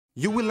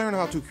You will learn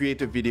how to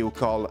create a video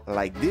call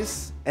like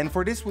this, and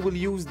for this we will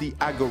use the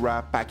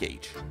Agora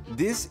package.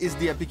 This is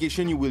the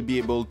application you will be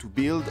able to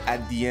build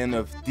at the end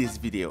of this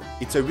video.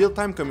 It's a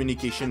real-time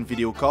communication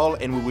video call,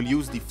 and we will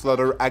use the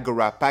Flutter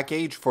Agora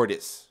package for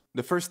this.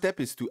 The first step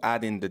is to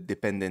add in the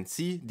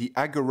dependency, the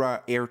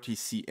Agora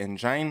RTC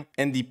Engine,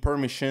 and the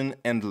permission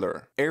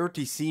handler.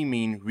 RTC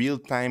means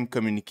real-time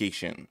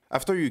communication.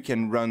 After you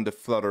can run the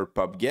Flutter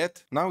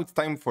pub-get, now it's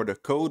time for the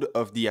code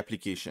of the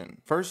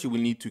application. First, you will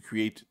need to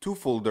create two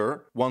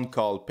folders, one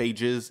called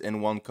pages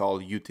and one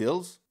called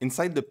utils.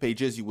 Inside the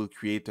pages, you will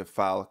create a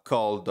file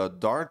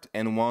call.dart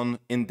and one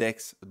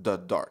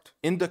index.dart.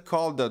 In the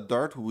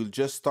call.dart, we will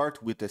just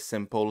start with a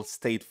simple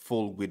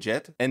stateful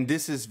widget, and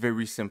this is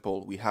very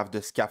simple. We have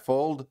the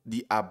scaffold,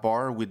 the app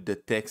bar with the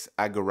text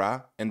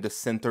Agora, and the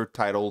center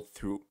title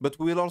through. But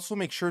we will also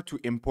make sure to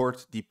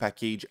import the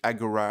package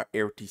Agora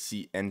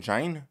RTC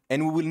Engine,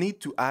 and we will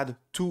need to add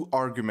two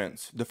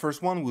arguments. The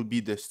first one will be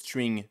the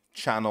string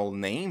channel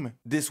name.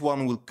 This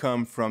one will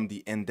come from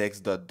the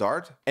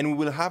index.dart, and we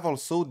will have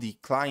also the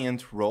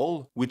client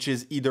role, which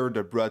is either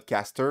the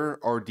broadcaster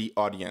or the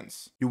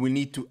audience. You will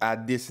need to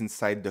add this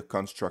inside the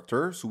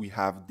constructor. So we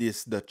have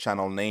this the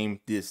channel name,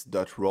 this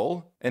dot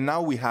role, and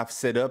now we have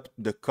set up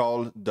the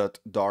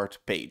call.dart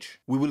page.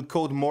 We will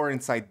code more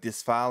inside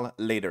this file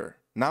later.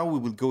 Now we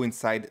will go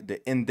inside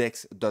the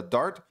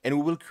index.dart, and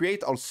we will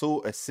create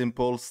also a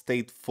simple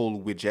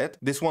stateful widget.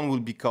 This one will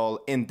be called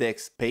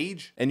index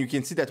page, and you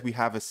can see that we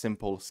have a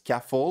simple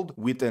scaffold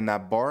with an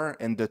app bar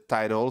and the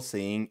title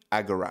saying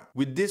Agora.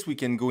 With this, we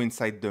can go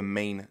inside the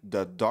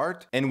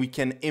main.dart and we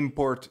can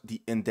import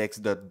the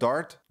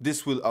index.dart.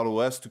 This will allow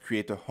us to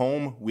create a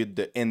home with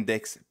the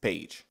index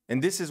page.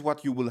 And this is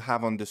what you will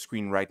have on the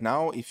screen right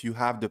now if you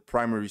have the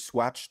primary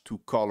swatch to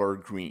color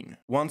green.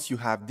 Once you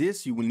have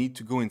this, you will need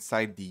to go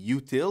inside the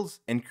utils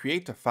and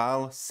create a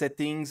file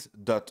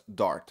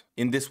settings.dart.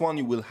 In this one,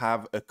 you will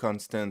have a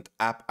constant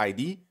app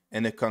ID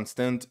and a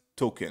constant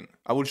token.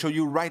 I will show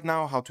you right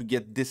now how to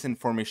get this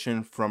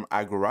information from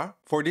Agora.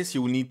 For this,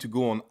 you will need to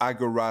go on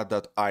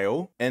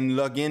agora.io and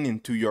log in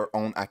into your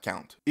own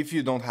account. If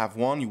you don't have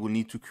one, you will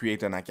need to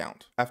create an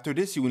account. After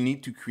this, you will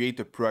need to create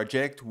a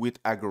project with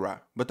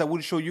Agora, but I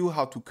will show you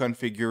how to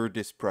configure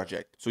this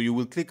project. So you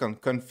will click on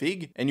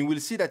config and you will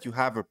see that you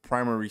have a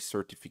primary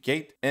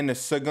certificate and a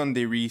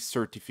secondary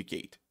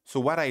certificate. So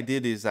what I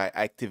did is I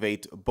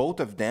activate both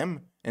of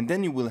them, and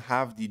then you will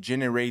have the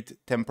generate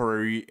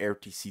temporary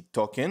RTC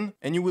token,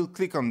 and you will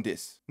click on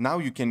this. Now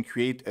you can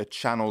create a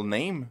channel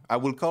name. I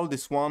will call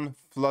this one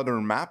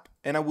Flutter Mapp,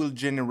 and I will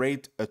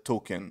generate a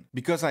token.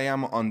 Because I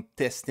am on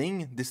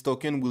testing, this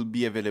token will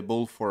be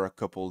available for a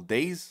couple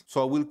days.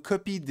 So I will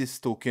copy this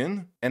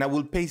token and I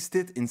will paste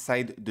it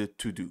inside the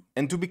to-do.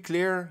 And to be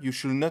clear, you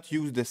should not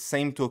use the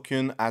same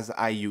token as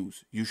I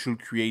use. You should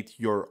create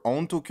your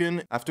own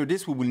token. After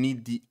this, we will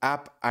need the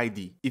app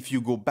ID. If you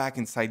go back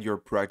inside your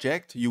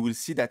project, you will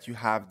see that you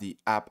have the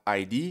app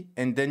ID,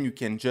 and then you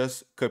can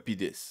just copy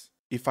this.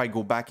 If I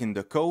go back in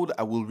the code,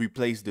 I will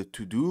replace the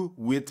to-do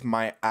with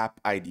my app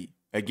ID.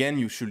 Again,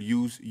 you should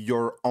use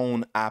your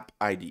own app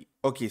ID.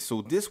 Okay,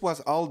 so this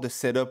was all the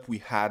setup we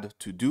had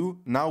to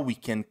do. Now we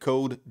can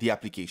code the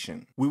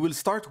application. We will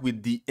start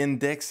with the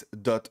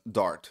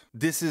index.dart.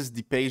 This is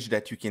the page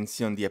that you can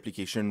see on the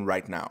application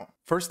right now.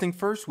 First thing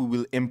first, we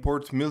will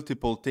import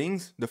multiple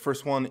things. The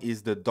first one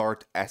is the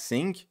Dart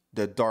async,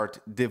 the Dart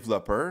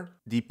developer,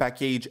 the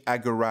package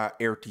Agora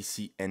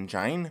RTC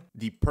Engine,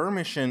 the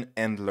permission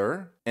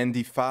handler, and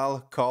the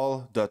file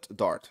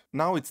call.dart.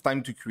 Now it's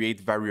time to create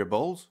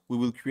variables. We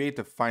will create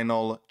a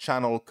final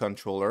channel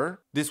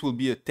controller. This will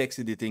be a text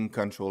editing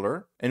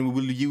controller, and we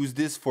will use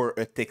this for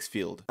a text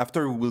field.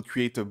 After, we will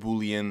create a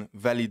boolean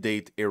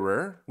validate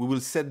error. We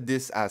will set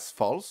this as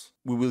false.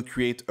 We will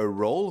create a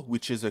role,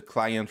 which is a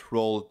client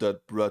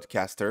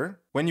role.broadcaster.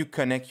 When you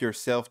connect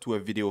yourself to a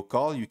video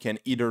call, you can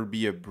either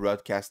be a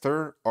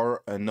broadcaster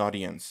or an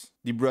audience.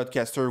 The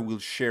broadcaster will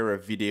share a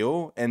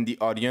video and the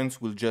audience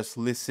will just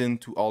listen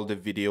to all the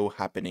video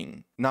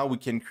happening. Now we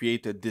can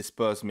create a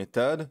dispose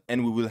method,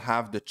 and we will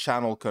have the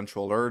channel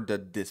controller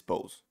that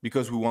dispose,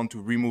 because we want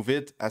to remove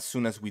it as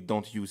soon as we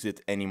don't use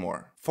it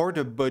anymore. For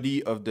the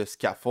body of the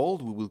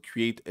scaffold, we will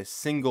create a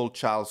single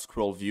child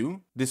scroll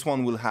view. This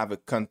one will have a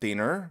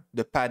container.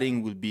 The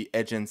padding will be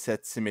edge and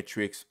set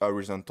symmetrics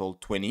horizontal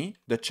 20.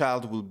 The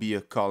child will be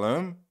a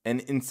column.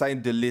 And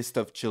inside the list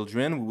of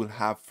children, we will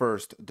have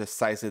first the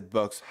sized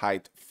box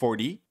height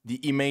 40, the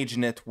image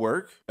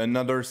network,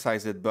 another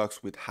sized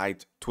box with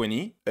height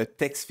 20, a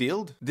text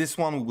field. This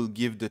one will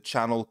give the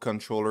channel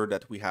controller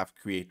that we have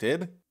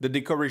created. The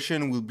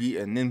decoration will be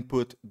an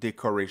input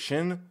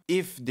decoration.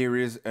 If there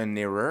is an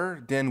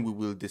error, then we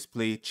will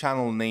display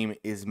channel name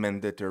is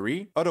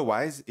mandatory.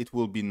 Otherwise, it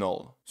will be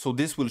null. So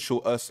this will show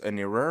us an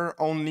error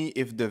only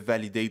if the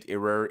validate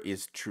error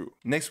is true.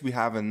 Next, we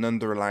have an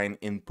underline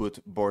input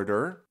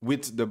border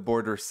with the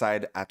border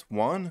side at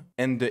 1,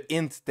 and the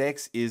int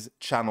text is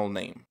channel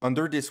name.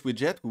 Under this this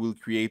widget, we will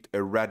create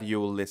a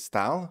radio list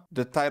style.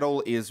 The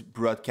title is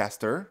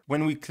broadcaster.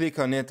 When we click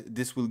on it,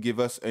 this will give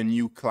us a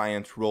new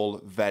client role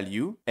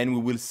value, and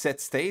we will set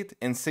state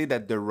and say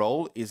that the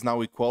role is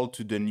now equal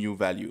to the new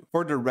value.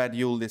 For the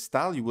radio list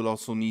style, you will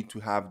also need to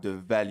have the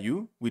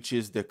value, which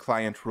is the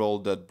client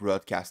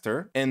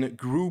role.broadcaster, and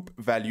group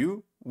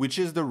value, which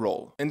is the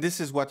role. And this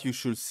is what you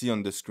should see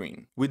on the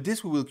screen. With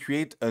this, we will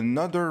create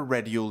another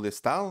radio list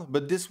style,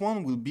 but this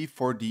one will be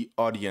for the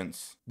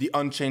audience. The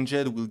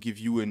unchanged will give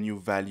you a new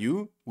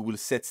value. We will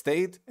set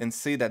state and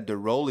say that the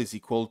role is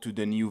equal to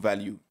the new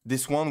value.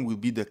 This one will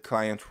be the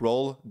client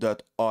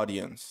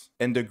role.audience,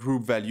 and the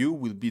group value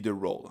will be the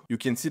role. You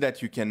can see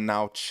that you can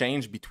now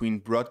change between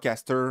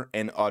broadcaster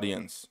and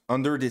audience.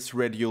 Under this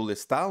radio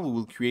list style, we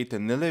will create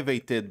an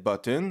elevated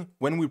button.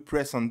 When we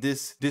press on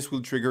this, this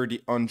will trigger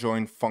the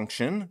unjoin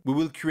function. We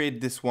will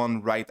create this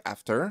one right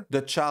after.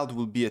 The child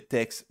will be a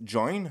text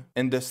join,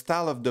 and the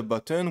style of the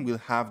button will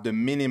have the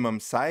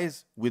minimum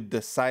size with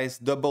the size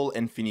double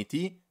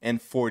infinity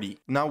and 40.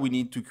 Now we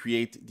need to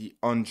create the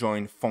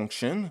unjoin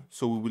function.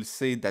 So we will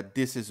say that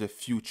this is a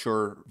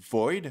future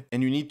void,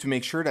 and you need to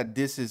make sure that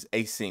this is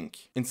async.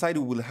 Inside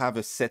we will have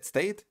a set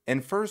state,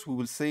 and first we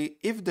will say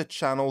if the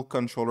channel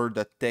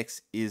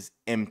controller.text is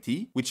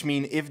empty, which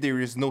means if there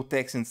is no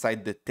text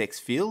inside the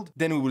text field,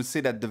 then we will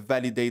say that the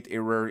validate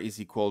error is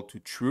equal to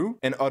true,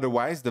 and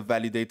otherwise the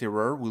validate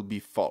error will be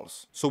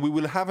false. So we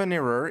will have an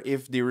error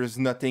if there is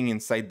nothing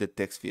inside the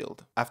text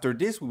field. After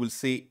this, we will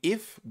say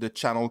if the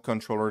channel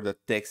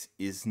controller.text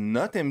is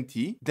not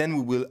empty, then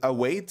we will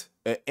await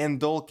a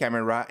handle,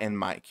 camera, and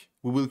mic.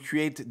 We will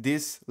create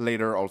this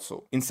later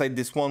also. Inside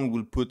this one, we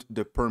will put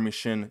the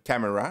permission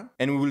camera,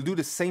 and we will do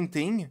the same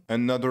thing,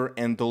 another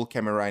handle,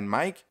 camera, and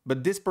mic,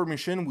 but this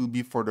permission will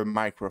be for the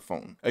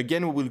microphone.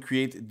 Again, we will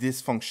create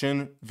this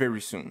function very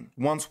soon.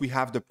 Once we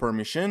have the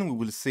permission, we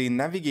will say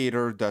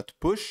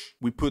navigator.push.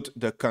 We put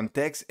the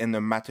context and the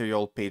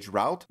material page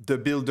route. The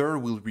builder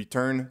will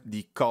return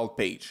the call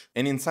page.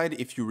 And inside,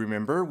 if you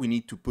remember, we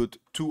need to put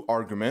two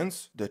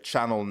arguments, the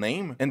channel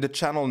name, and the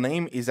channel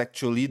name is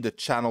actually the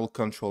channel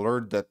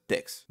controller.text.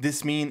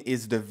 This means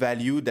is the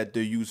value that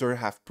the user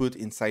have put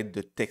inside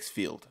the text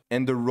field.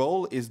 And the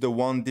role is the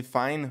one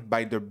defined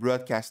by the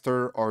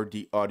broadcaster or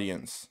the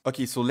audience.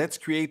 Okay, so let's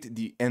create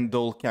the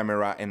handle,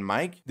 camera, and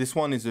mic. This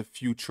one is a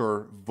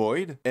future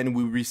void, and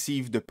we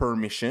receive the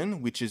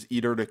permission, which is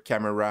either the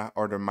camera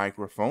or the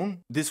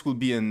microphone. This will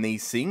be an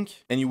async,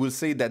 and you will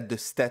say that the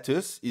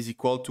status is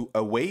equal to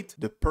await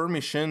the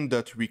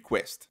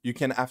permission.request. You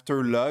can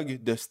after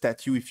log the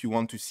status if you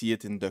want to see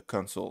it in the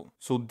console.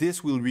 So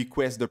this will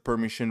request the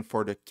permission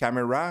for the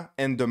camera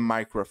and the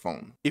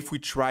microphone. If we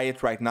try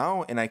it right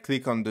now and I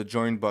click on the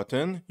join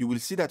button, you will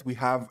see that we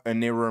have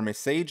an error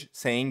message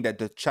saying that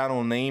the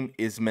channel name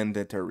is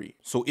mandatory.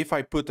 So if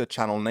I put a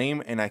channel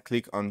name and I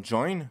click on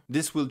join,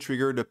 this will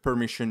trigger the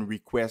permission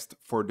request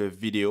for the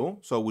video.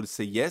 So I will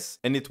say yes,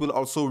 and it will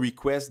also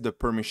request the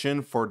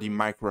permission for the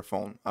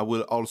microphone. I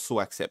will also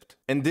accept.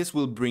 And this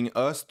will bring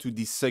us to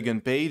the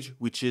second page,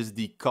 which is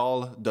the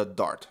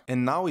call.dart.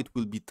 And now it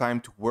will be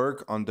time to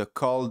work on the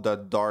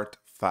call.dart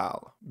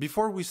file.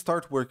 Before we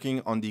start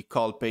working on the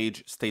call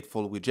page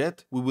stateful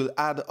widget, we will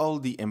add all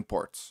the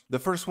imports. The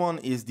first one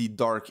is the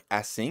dark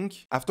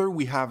async. After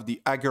we have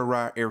the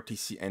Agora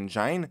RTC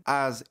Engine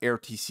as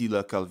RTC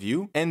local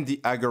view and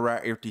the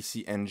Agora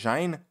RTC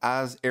Engine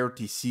as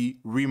RTC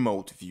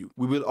remote view.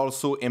 We will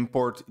also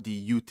import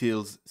the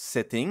utils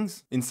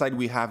settings. Inside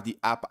we have the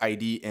app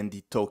ID and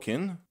the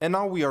token. And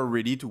now we are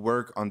ready to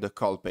work on the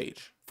call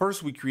page.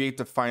 First, we create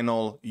the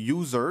final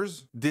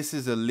users. This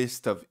is a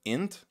list of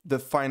int. The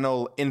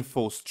final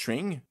info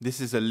string. This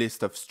is a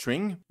list of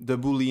string. The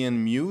boolean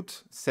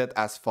mute set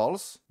as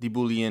false. The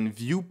boolean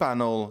view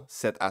panel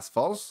set as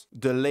false.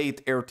 The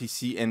late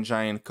RTC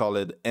engine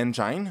called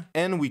engine.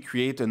 And we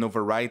create an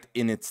override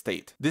init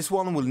state. This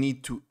one will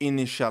need to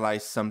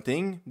initialize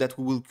something that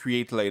we will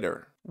create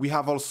later. We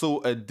have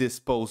also a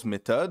dispose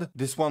method.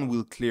 This one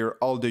will clear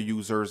all the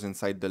users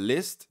inside the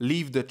list,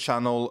 leave the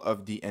channel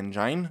of the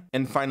engine,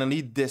 and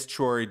finally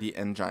destroy the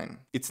engine.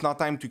 It's now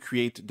time to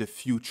create the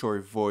future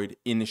void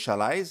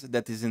initialize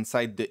that is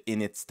inside the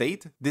init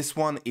state. This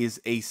one is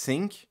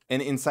async,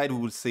 and inside we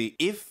will say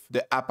if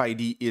the app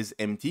ID is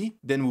empty,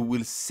 then we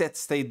will set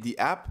state the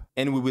app,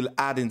 and we will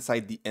add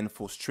inside the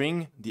info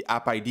string, the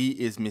app ID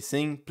is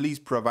missing, please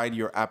provide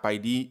your app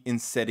ID in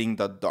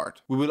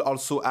setting.dart. We will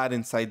also add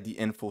inside the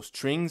info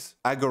string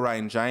Agora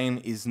engine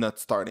is not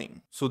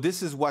starting. So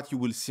this is what you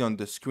will see on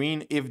the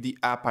screen if the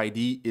app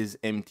ID is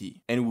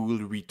empty, and we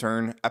will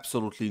return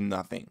absolutely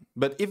nothing.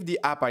 But if the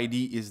app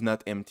ID is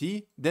not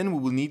empty, then we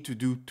will need to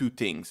do two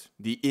things: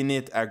 the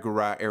init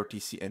Agora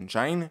RTC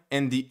engine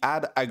and the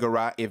add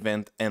Agora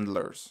event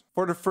handlers.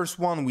 For the first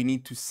one, we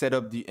need to set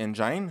up the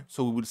engine.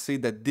 So we will say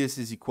that this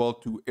is equal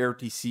to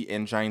RTC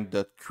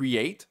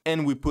engine.create,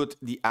 and we put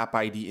the app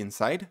ID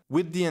inside.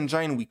 With the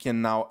engine, we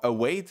can now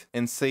await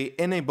and say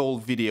enable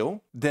video.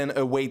 then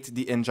await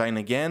the engine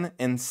again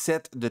and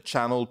set the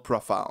channel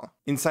profile.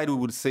 Inside we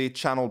will say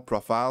channel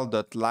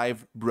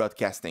profile.live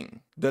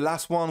broadcasting. The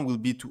last one will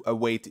be to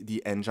await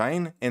the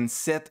engine and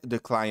set the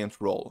client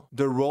role.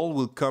 The role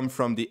will come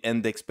from the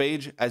index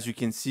page, as you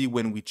can see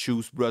when we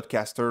choose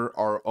broadcaster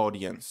or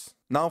audience.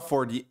 Now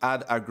for the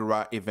add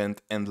Agora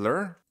event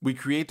handler, we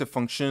create a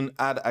function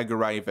add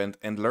Agora event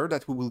handler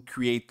that we will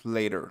create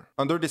later.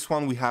 Under this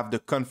one, we have the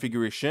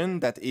configuration,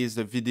 that is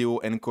the video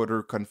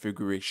encoder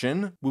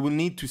configuration. We will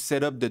need to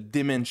set up the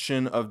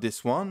dimension of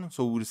this one.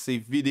 So we'll say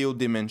video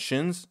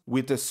dimensions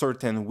with a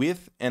certain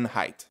width and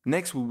height.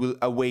 Next, we will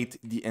await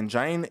the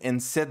engine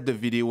and set the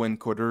video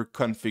encoder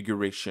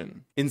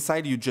configuration.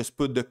 Inside, you just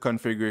put the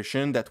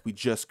configuration that we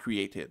just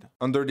created.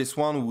 Under this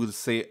one, we will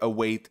say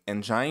await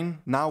engine.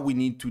 Now we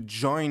need to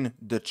join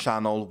the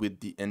channel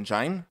with the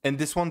engine, and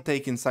this one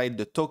take inside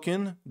the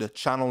token, the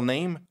channel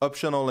name,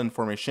 optional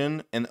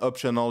information, and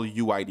optional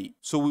UID.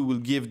 So we will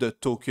give the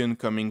token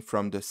coming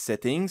from the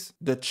settings,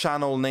 the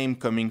channel name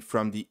coming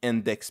from the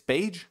index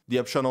page, the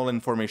optional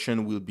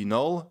information will be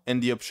null,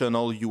 and the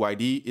optional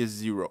UID is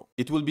 0.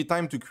 It will be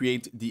time to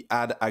create the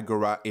add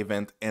Agora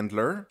event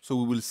handler. So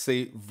we will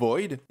say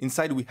void.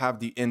 Inside we have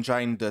the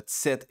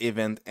engine.set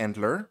event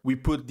handler. We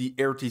put the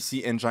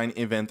RTC engine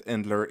event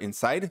handler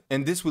inside,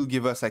 and this will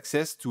give us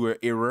access to an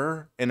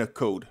error and a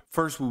code.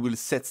 First, we will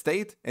set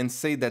state and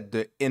say that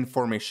the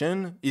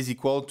information is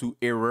equal to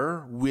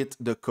error with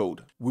the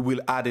code. We will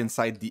add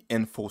inside the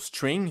info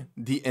string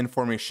the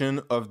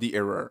information of the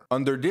error.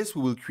 Under this,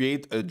 we will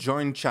create a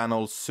join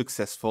channel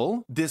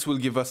successful. This will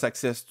give us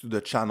access to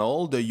the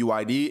channel, the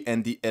UID,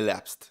 and the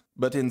elapsed.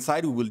 But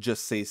inside we will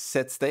just say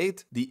set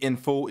state, the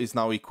info is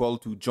now equal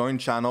to join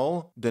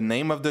channel, the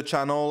name of the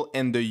channel,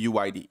 and the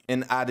UID,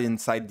 and add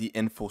inside the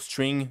info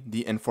string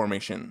the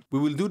information. We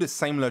will do the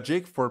same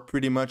logic for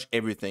pretty much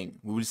everything.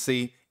 We will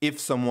say if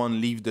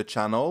someone leaves the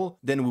channel,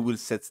 then we will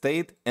set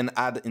state and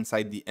add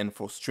inside the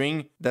info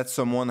string that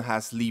someone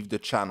has leave the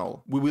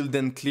channel. We will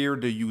then clear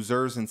the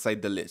users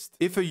inside the list.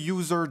 If a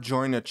user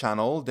join a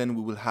channel, then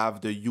we will have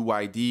the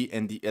UID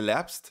and the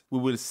elapsed. We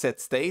will set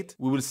state.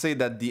 We will say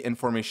that the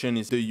information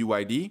is the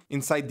UID.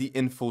 Inside the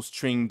info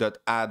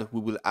string.add,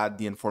 we will add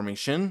the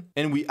information,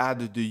 and we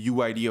add the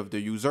UID of the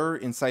user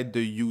inside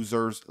the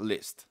users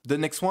list. The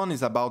next one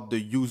is about the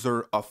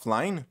user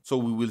offline. So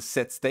we will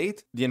set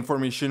state. The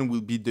information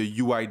will be the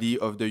UID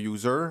of the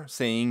user,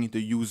 saying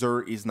the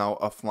user is now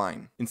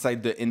offline.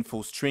 Inside the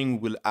info string,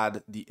 we'll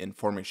add the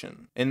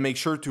information. And make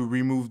sure to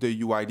remove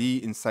the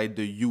UID inside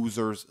the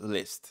users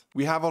list.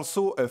 We have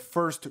also a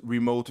first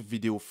remote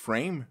video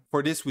frame.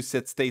 For this, we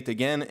set state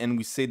again, and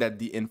we say that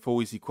the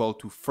info is equal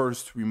to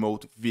first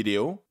remote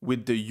video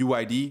with the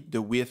UID,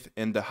 the width,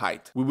 and the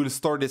height. We will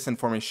store this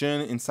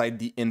information inside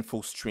the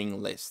info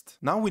string list.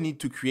 Now we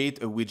need to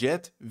create a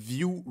widget,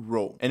 view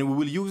row, and we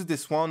will use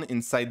this one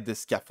inside the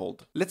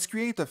scaffold. Let's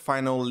create a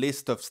final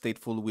list of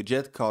stateful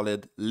widget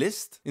called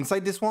list.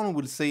 Inside this one,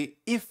 we'll say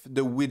if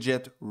the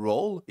widget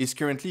role is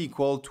currently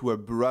equal to a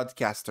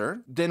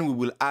broadcaster, then we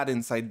will add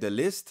inside the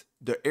list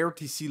the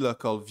RTC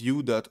local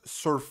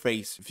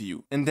view.surface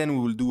view. And then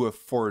we will do a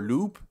for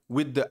loop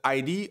with the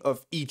ID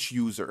of each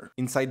user.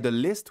 Inside the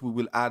list, we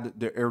will add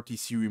the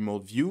RTC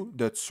remote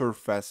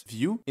view.surface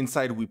view.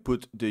 Inside, we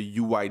put the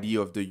UID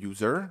of the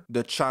user.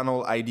 The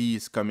channel ID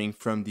is coming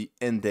from the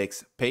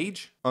index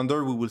page.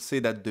 Under, we will say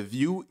that the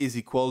view is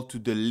equal to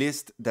the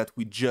list that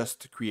we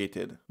just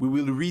created. We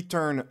will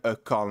return a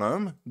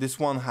column. This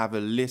one have a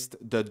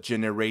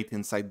list.generate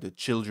inside the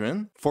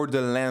children. For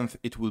the length,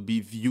 it will be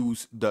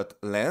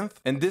views.length.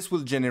 And this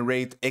will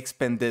generate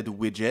expanded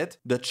widget.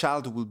 The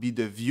child will be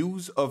the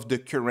views of the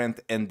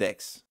current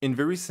index. In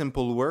very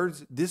simple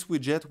words, this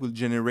widget will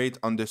generate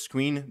on the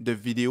screen the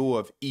video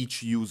of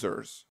each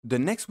users. The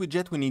next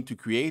widget we need to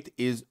create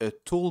is a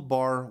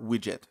toolbar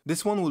widget.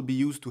 This one will be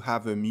used to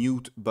have a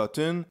mute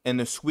button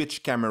and a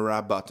switch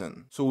camera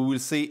button. So we will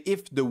say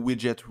if the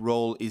widget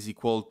role is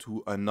equal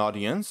to an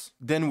audience,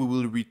 then we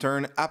will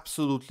return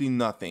absolutely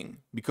nothing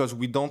because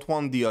we don't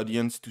want the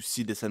audience to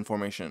see this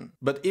information.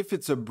 But if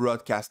it's a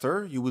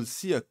broadcaster, you will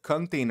see a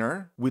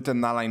container with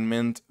an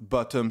alignment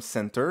bottom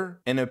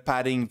center and a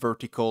padding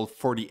vertical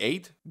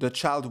 48. The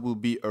child will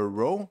be a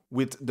row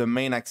with the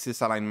main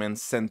axis alignment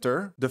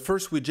center. The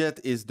first widget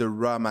is the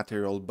raw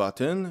material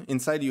button.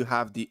 Inside you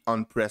have the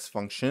onPress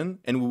function,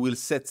 and we will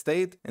set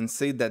state and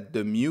say that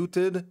the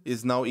muted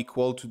is now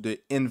equal to the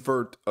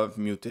invert of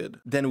muted.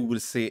 Then we will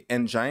say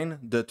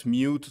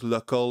engine.mute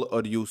local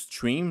audio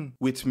stream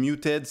with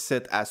muted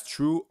set as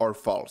true or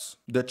false.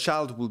 The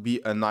child will be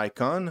an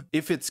icon.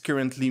 If it's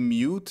currently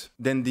mute,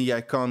 then the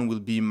icon will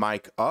be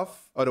mic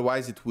off.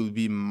 otherwise it will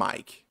be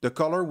mic. The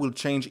color will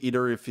change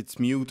either if it's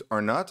mute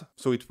or not,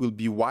 so it will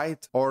be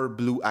white or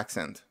blue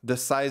accent. The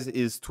size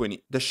is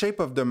 20. The shape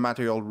of the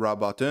material raw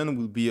button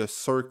will be a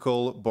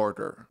circle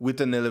border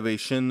with an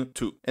elevation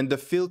 2. And the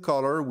fill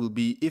color will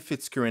be, if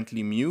it's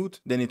currently mute,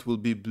 then it will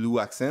be blue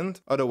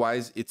accent,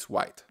 otherwise it's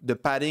white. The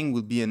padding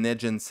will be an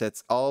edge and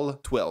sets all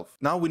 12.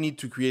 Now we need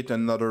to create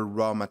another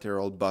raw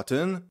material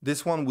button.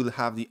 This one will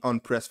have the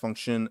onPress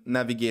function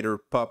navigator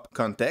pop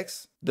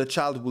context. The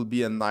child will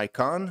be an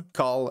icon,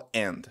 call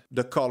end.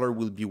 The color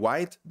will be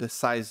white, the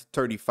size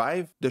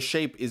 35. The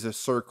shape is a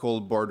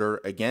circle border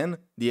again,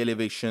 the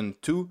elevation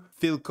 2.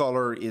 Fill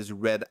color is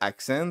red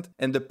accent,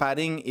 and the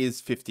padding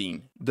is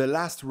 15. The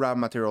last raw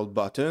material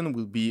button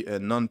will be a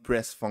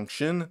non-press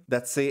function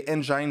that say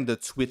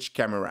engine.switch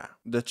camera.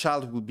 The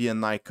child will be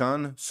an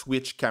icon,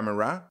 switch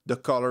camera. The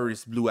color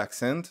is blue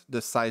accent,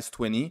 the size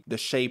 20. The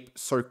shape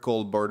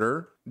circle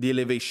border. The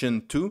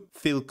elevation 2,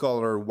 fill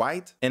color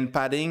white, and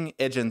padding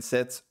edge and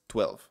sets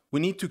 12. We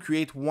need to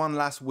create one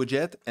last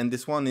widget, and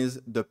this one is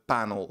the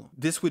panel.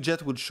 This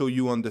widget will show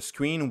you on the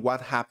screen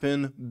what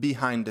happened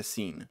behind the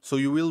scene. So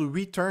you will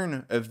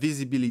return a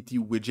visibility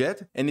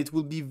widget, and it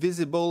will be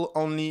visible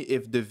only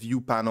if the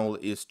view panel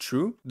is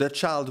true. The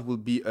child will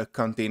be a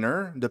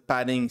container, the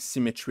padding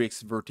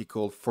symmetrics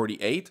vertical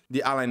 48,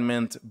 the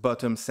alignment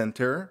bottom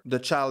center. The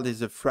child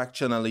is a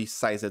fractionally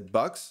sized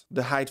box.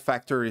 The height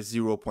factor is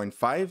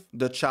 0.5.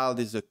 The child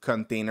is a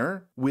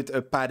container with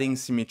a padding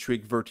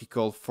symmetric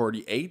vertical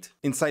 48.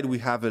 Inside we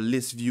have a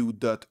list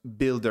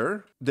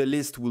view.builder. The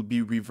list will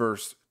be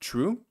reversed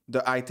true.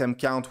 The item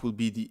count will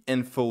be the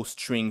info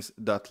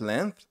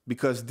strings.length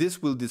because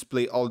this will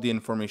display all the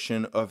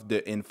information of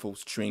the info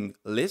string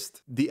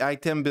list. The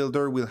item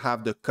builder will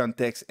have the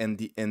context and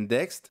the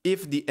indexed.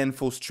 If the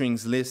info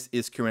strings list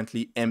is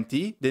currently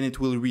empty, then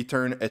it will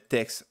return a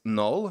text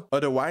null.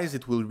 Otherwise,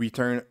 it will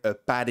return a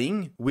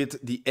padding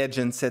with the edge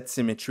and set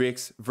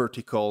symmetrics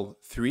vertical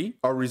 3,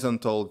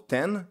 horizontal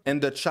 10,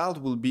 and the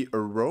child will be a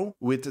row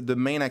with the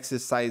main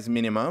axis size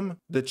minimum.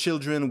 The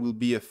children will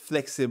be a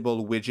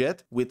flexible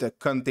widget with a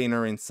container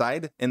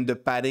inside, and the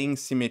padding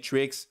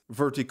symmetrics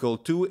vertical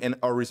 2 and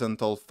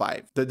horizontal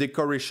 5. The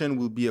decoration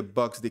will be a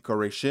box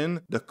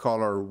decoration, the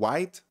color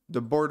white.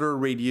 The border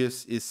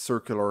radius is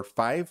circular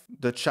 5.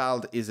 The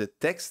child is a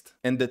text,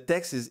 and the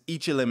text is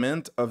each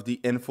element of the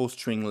info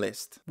string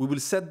list. We will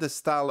set the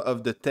style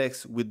of the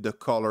text with the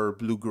color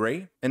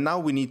blue-gray, and now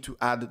we need to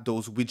add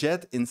those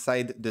widgets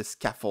inside the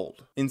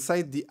scaffold.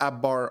 Inside the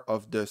app bar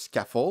of the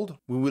scaffold,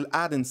 we will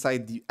add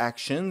inside the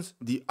actions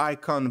the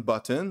icon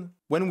button.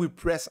 When we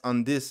press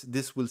on this,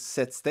 this will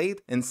set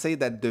state and say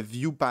that the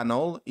view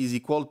panel is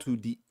equal to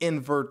the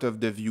invert of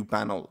the view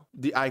panel.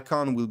 The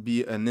icon will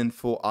be an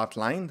info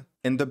outline.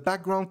 And the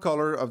background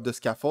color of the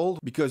scaffold,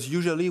 because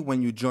usually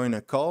when you join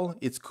a call,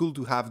 it's cool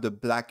to have the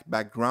black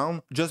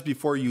background just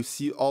before you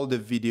see all the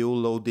video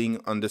loading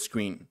on the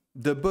screen.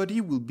 The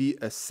body will be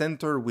a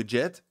center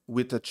widget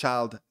with a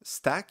child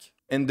stack.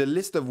 And the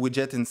list of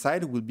widgets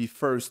inside will be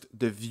first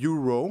the view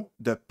row,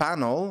 the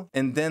panel,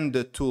 and then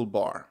the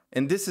toolbar.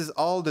 And this is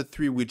all the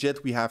 3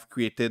 widgets we have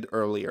created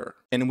earlier.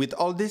 And with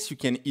all this, you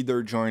can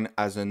either join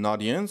as an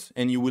audience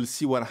and you will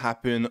see what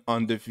happened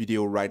on the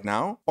video right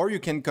now, or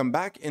you can come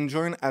back and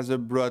join as a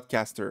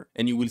broadcaster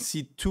and you will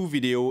see 2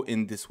 videos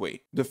in this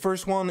way. The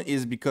first one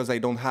is because I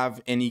don't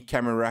have any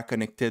camera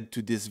connected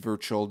to this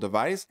virtual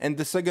device, and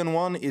the second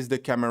one is the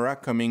camera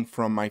coming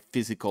from my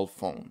physical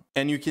phone.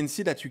 And you can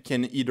see that you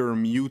can either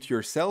mute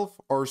yourself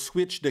or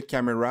switch the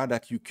camera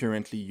that you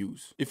currently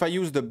use. If I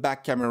use the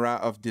back camera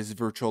of this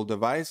virtual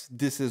device,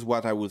 this is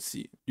what I will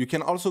see. You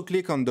can also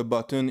click on the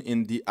button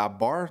in the app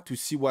bar to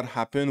see what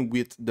happened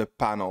with the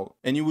panel,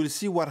 and you will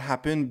see what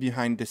happened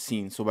behind the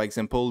scenes. So by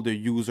example, the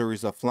user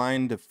is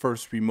offline, the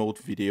first remote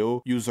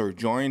video, user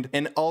joined,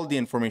 and all the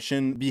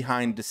information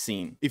behind the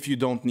scene. If you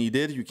don't need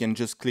it, you can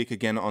just click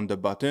again on the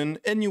button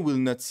and you will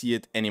not see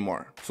it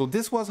anymore. So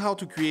this was how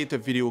to create a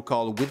video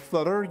call with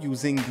Flutter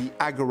using the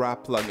Agora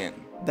plugin.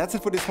 That's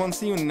it for this one.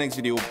 See you in the next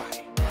video. Bye.